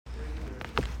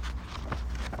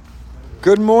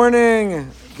Good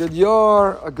morning, good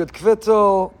yor, a good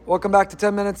kvittel. Welcome back to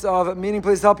 10 minutes of meeting.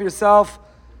 Please help yourself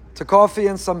to coffee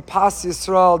and some Pas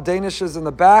Yisrael Danishes in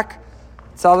the back.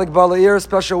 Tzadik Balair,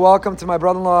 special welcome to my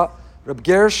brother-in-law, Reb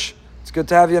Gersh. It's good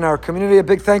to have you in our community. A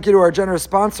big thank you to our generous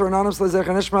sponsor, Anonymous Lezecher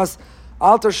Nishmas,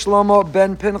 Alter Shlomo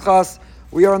Ben Pinchas.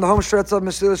 We are in the home stretch of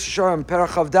Mesilas Yesharim, Perach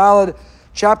Chav Daled,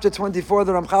 chapter 24.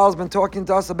 The Ramchal has been talking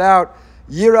to us about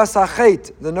Yiras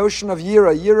HaChet, the notion of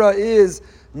Yira. Yira is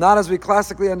not as we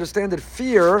classically understand it,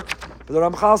 fear, but the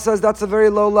Ramchal says that's a very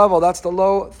low level, that's the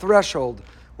low threshold.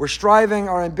 We're striving,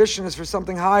 our ambition is for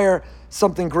something higher,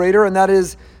 something greater, and that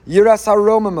is Yiras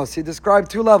HaRomamus. He described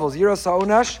two levels, Yiras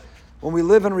HaOnesh, when we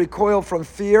live and recoil from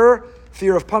fear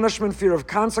of punishment, fear of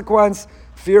consequence,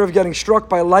 fear of getting struck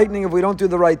by lightning if we don't do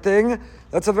the right thing.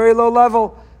 That's a very low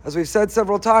level. As we've said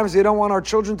several times, we don't want our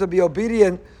children to be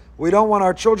obedient. We don't want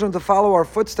our children to follow our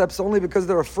footsteps only because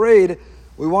they're afraid.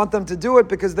 We want them to do it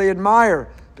because they admire,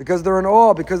 because they're in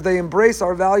awe, because they embrace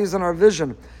our values and our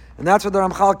vision. And that's what the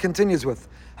Ramchal continues with.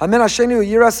 Hamin Hashenu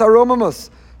Yiras HaRomamus.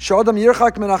 Sh'odam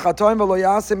yirchak min hachatoim v'lo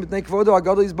yasim b'tnei kvodo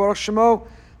haggadol yisborach shemo.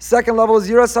 Second level is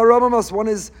Yiras HaRomamus. One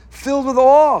is filled with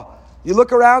awe. You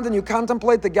look around and you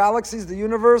contemplate the galaxies, the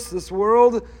universe, this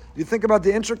world. You think about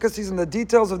the intricacies and the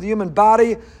details of the human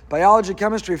body, biology,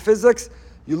 chemistry, physics.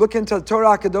 You look into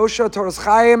Torah Kedosha, Torah's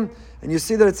Chaim, and you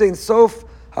see that it's Ein Sof.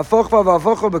 You look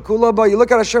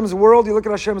at Hashem's world, you look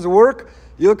at Hashem's work,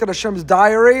 you look at Hashem's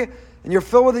diary, and you're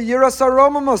filled with the Yiras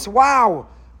HaRomamus. Wow!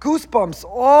 Goosebumps,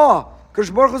 awe.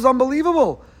 Kodesh Baruch Hu is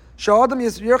unbelievable.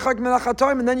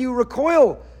 And then you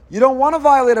recoil. You don't want to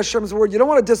violate Hashem's word. You don't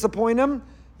want to disappoint Him.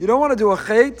 You don't want to do a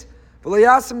chait.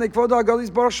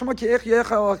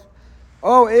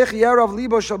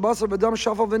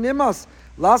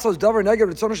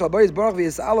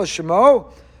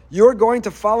 You're going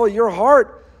to follow your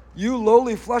heart. You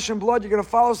lowly flesh and blood, you're going to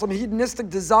follow some hedonistic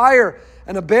desire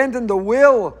and abandon the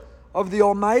will of the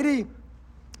Almighty.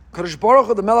 Kadosh Baruch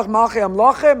Hu, the Melech Malchei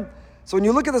Amlachim. So when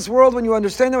you look at this world, when you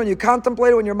understand it, when you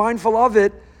contemplate it, when you're mindful of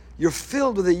it, you're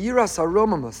filled with the Yiras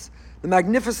HaRomamus, the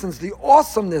magnificence, the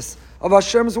awesomeness of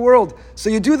Hashem's world. So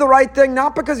you do the right thing,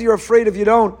 not because you're afraid if you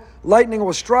don't, lightning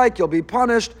will strike, you'll be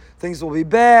punished, things will be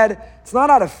bad. It's not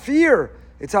out of fear.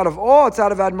 It's out of awe, it's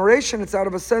out of admiration, it's out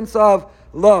of a sense of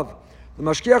love. The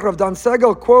Mashgiach Rav Dan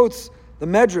Segel quotes the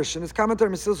Medrash in his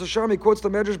commentary, Mesilas Yesharim, he quotes the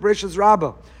Medrash Bereishis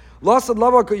Rabbah. Lasad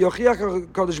lava yochiach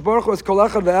Kadosh Baruch Hu es kol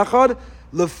echad ve'echad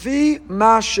lefi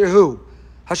ma shehu.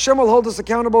 Hashem will hold us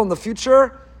accountable in the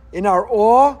future, in our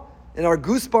awe, in our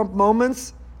goosebump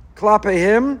moments, klape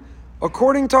Him,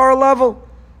 according to our level.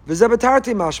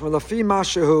 V'zebetarti mashma lefi ma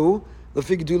shehu,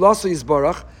 lefi gdulaso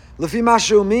yisbarach. Lefi ma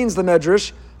shehu means, the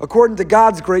Medrash, according to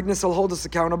God's greatness, He'll hold us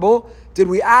accountable. Did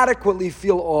we adequately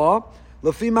feel awe?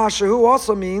 Lefi Mashahu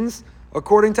also means,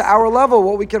 according to our level,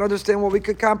 what we can understand, what we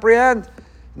could comprehend.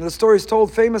 And the story is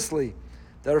told famously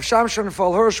that Rav Shamshon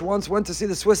Fal Hirsch once went to see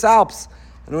the Swiss Alps,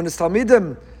 and when his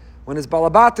Talmidim, when his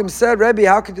Balabatim said, Rebbe,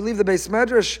 how could you leave the Beis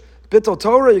Medrash, Bittul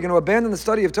Torah, you're going to abandon the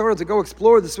study of Torah to go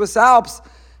explore the Swiss Alps?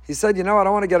 He said, I don't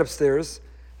want to get upstairs.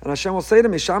 And Hashem will say to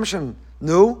me, Shamshon,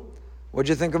 no, what'd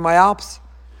you think of my Alps?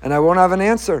 And I won't have an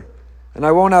answer.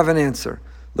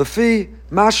 Lefi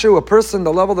Mashu, a person,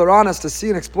 the level they're on is to see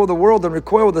and explore the world and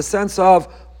recoil with a sense of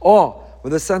awe.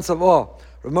 Rav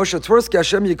Moshe Twersky,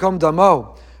 Hashem Yikom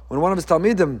Damo, when one of his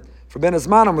Talmidim, for Ben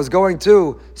Azmanim, was going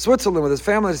to Switzerland with his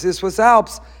family to see the Swiss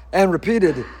Alps, and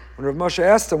repeated, when Rav Moshe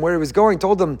asked him where he was going,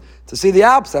 told him to see the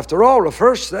Alps. After all, Rav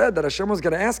Hirsch said that Hashem was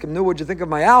going to ask him, what'd you think of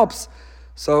my Alps?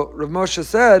 So Rav Moshe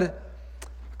said,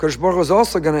 Kodesh Baruch Hu was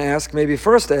also going to ask, maybe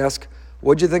first ask,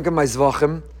 what'd you think of my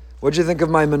Zvachim? What'd you think of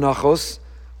my Menachos?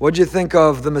 What'd you think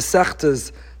of the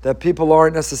Masechtas that people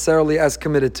aren't necessarily as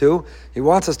committed to? He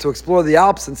wants us to explore the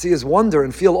Alps and see His wonder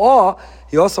and feel awe.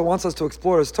 He also wants us to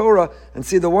explore His Torah and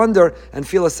see the wonder and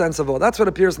feel a sense of awe. That's what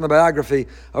appears in the biography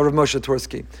of Rav Moshe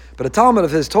Twersky. But a Talmud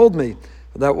of his told me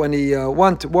that when he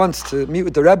went once to meet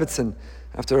with the Rebbetzin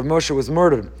after Rav Moshe was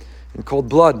murdered in cold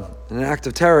blood in an act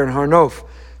of terror in Har Nof,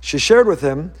 she shared with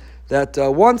him that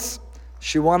once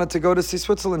she wanted to go to see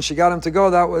Switzerland. She got him to go.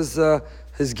 That was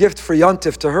his gift for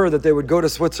Yontif to her, that they would go to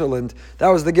Switzerland. That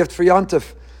was the gift for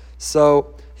Yontif.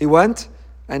 So he went,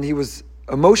 and he was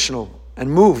emotional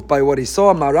and moved by what he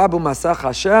saw. Marabu Masach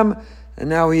Hashem, and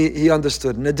now he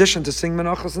understood. In addition to sing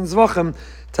Menachos and Zvachim,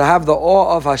 to have the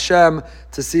awe of Hashem,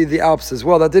 to see the Alps as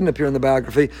well. That didn't appear in the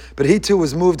biography, but he too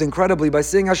was moved incredibly by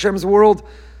seeing Hashem's world.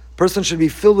 A person should be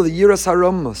filled with the Yiras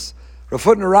HaRomamus. Rav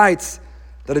Hutner writes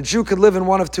that a Jew could live in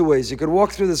one of two ways. You could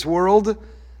walk through this world,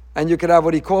 and you could have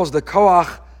what he calls the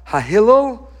Koach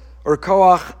HaHillel or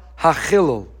Koach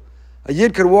HaChilul. A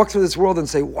Yid could walk through this world and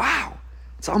say, wow,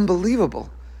 It's unbelievable.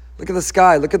 Look at the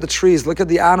sky, look at the trees, look at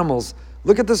the animals,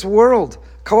 look at this world.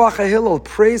 Koach HaHillel,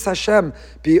 praise Hashem,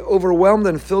 be overwhelmed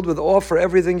and filled with awe for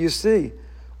everything you see.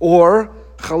 Or,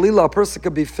 Chalila, a person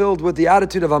could be filled with the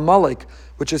attitude of Amalek,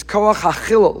 which is Koach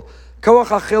HaChilel. Koach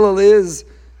HaChilel is,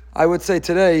 I would say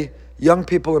today, young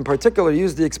people in particular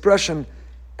use the expression,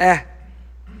 What'd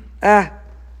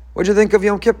you think of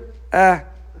Yom Kippur?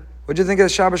 What'd you think of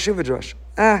the Shabbat Shiva Drush?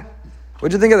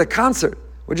 What'd you think of the concert?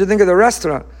 What'd you think of the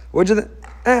restaurant? What'd you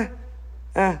think?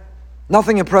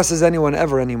 Nothing impresses anyone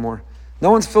ever anymore.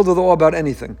 No one's filled with awe about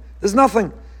anything. There's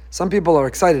nothing. Some people are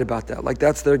excited about that, like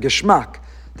that's their geschmack.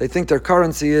 They think their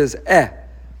currency is If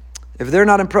they're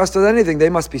not impressed with anything, they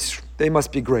must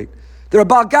be great. They're a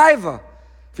Baal Gaiva.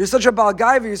 If you're such a Baal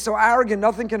Gaiva, you're so arrogant,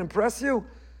 nothing can impress you.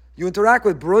 You interact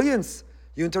with brilliance.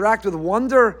 You interact with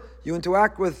wonder. You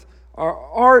interact with our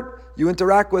art. You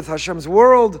interact with Hashem's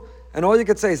world. And all you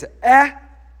could say is,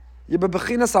 you're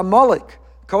bebechinas Amalek.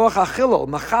 Koach HaChilel,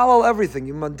 machalal everything.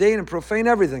 You mundane and profane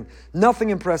everything.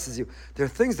 Nothing impresses you. There are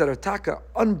things that are taka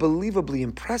unbelievably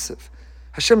impressive.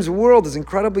 Hashem's world is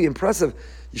incredibly impressive.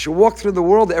 You should walk through the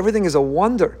world. Everything is a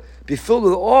wonder. Be filled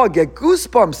with awe. Get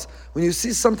goosebumps when you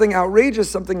see something outrageous,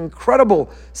 something incredible,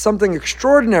 something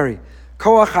extraordinary.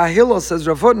 Koach HaHillel, says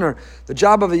Rav Hutner, the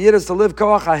job of a Yid is to live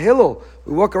Koach HaHillel.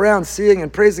 We walk around seeing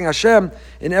and praising Hashem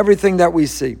in everything that we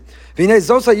see. This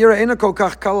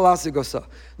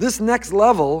next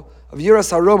level of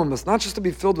Yiras HaRomim is not just to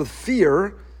be filled with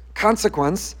fear,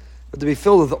 consequence, but to be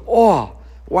filled with awe.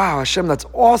 Wow, Hashem, that's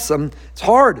awesome. It's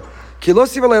hard.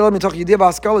 Says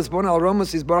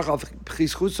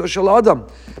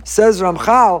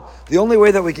Ramchal, the only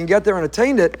way that we can get there and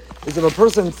attain it is if a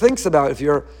person thinks about it. If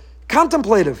you're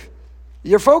contemplative,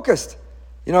 you're focused.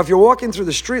 If you're walking through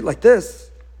the street like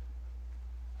this,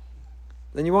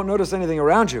 then you won't notice anything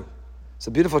around you. It's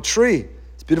a beautiful tree.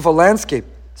 It's a beautiful landscape.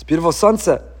 It's a beautiful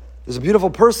sunset. There's a beautiful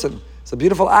person. It's a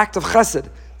beautiful act of chesed.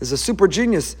 There's a super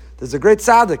genius. There's a great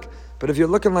tzaddik. But if you're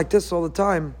looking like this all the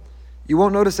time, you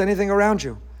won't notice anything around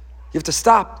you. You have to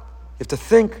stop. You have to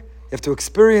think. You have to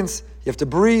experience. You have to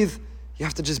breathe. You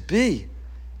have to just be.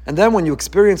 And then when you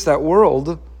experience that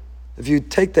world, if you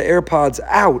take the AirPods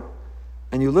out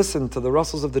and you listen to the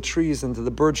rustles of the trees and to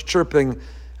the birds chirping,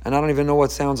 and I don't even know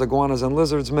what sounds iguanas and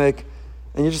lizards make,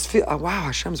 and you just feel, oh, wow,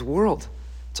 Hashem's world.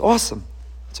 It's awesome.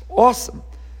 It's awesome.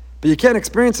 But you can't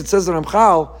experience it, says the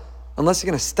Ramchal, unless you're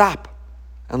going to stop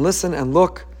and listen and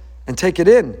look and take it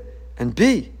in and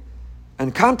be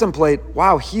and contemplate,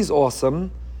 wow, he's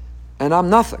awesome and I'm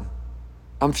nothing.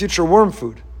 I'm future worm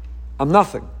food. I'm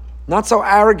nothing. Not so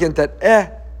arrogant that,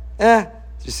 did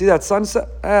you see that sunset?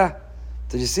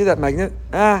 Did you see that magnet?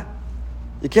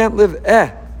 You can't live,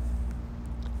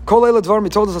 Kol eila dvarim, he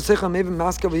told us, Aseicha mevim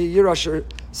maska v'yira asher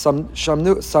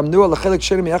samnu alachelik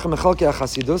sherim yachem mechalki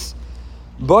achasidus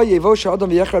ba yevo she'adam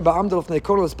v'yechar ba'amda l'fnei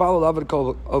kol l'spal l'avad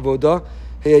kol avoda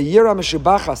he'yira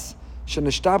meshubachas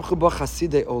she'nishtabchu ba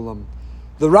chasidei olam.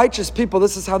 The righteous people,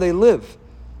 this is how they live.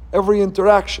 Every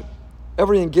interaction,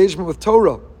 every engagement with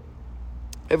Torah,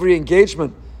 every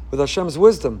engagement with Hashem's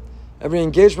wisdom, every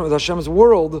engagement with Hashem's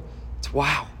world, it's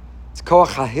wow. It's koach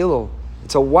hahilel.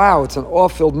 It's a wow. It's an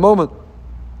awe-filled moment.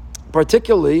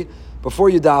 Particularly before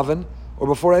you daven or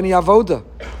before any avoda.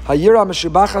 Hayira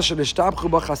meshibacha shenishtabchu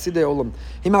ba chasidei olam.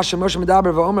 Him Hashem Moshe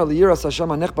medaber va'omer liyiras Hashem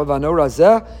hanechba va'nora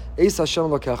zeh eis Hashem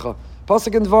lokecha.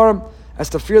 Pasuk in Dvarim, as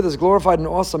to fear this glorified and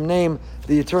awesome name,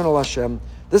 the eternal Hashem.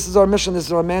 This is our mission. This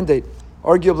is our mandate.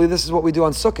 Arguably, this is what we do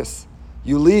on Sukkot.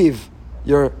 You leave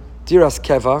your diras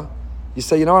keva. You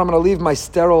say, you know what? I'm going to leave my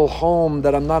sterile home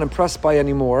that I'm not impressed by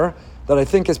anymore, that I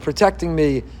think is protecting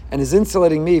me and is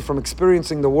insulating me from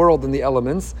experiencing the world and the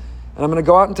elements, and I'm going to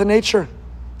go out into nature.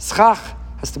 Schach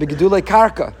has to be gedulei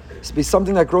karka. It has to be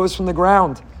something that grows from the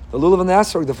ground. The lulav and the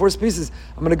esrog, the four species.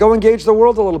 I'm going to go engage the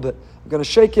world a little bit. I'm going to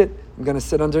shake it. I'm going to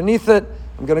sit underneath it.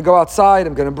 I'm going to go outside.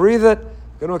 I'm going to breathe it.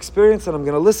 I'm going to experience it. I'm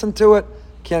going to listen to it.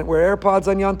 Can't wear AirPods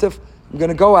on Yontif. I'm going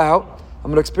to go out.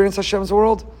 I'm going to experience Hashem's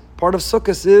world. Part of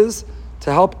Sukkot is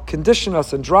to help condition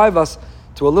us and drive us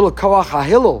to a little koach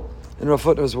hahilel, in Rav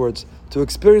Hutner's words, to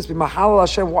experience b'mahal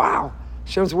Hashem. Wow,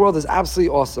 Hashem's world is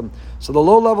absolutely awesome. So the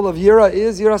low level of yira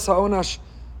is yiras ha'onash.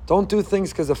 Don't do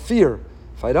things because of fear.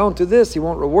 If I don't do this, He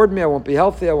won't reward me. I won't be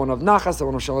healthy. I won't have nachas. I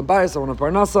won't have shalom bayis. I won't have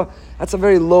parnasa. That's a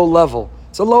very low level.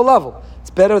 It's a low level. It's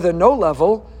better than no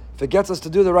level. If it gets us to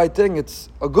do the right thing, it's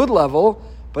a good level.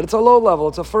 But it's a low level.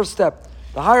 It's a first step.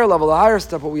 The higher level, the higher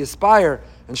step, what we aspire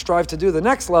and strive to do, the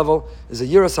next level is a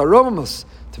yiras haromamus,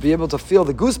 to be able to feel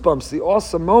the goosebumps, the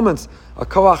awesome moments, a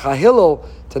koach hahilel,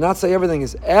 to not say everything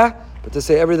is but to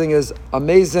say everything is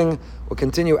amazing. We'll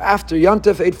continue after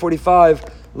Yontif, 8:45,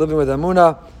 living with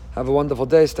Emunah. Have a wonderful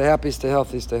day. Stay happy, stay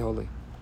healthy, stay holy.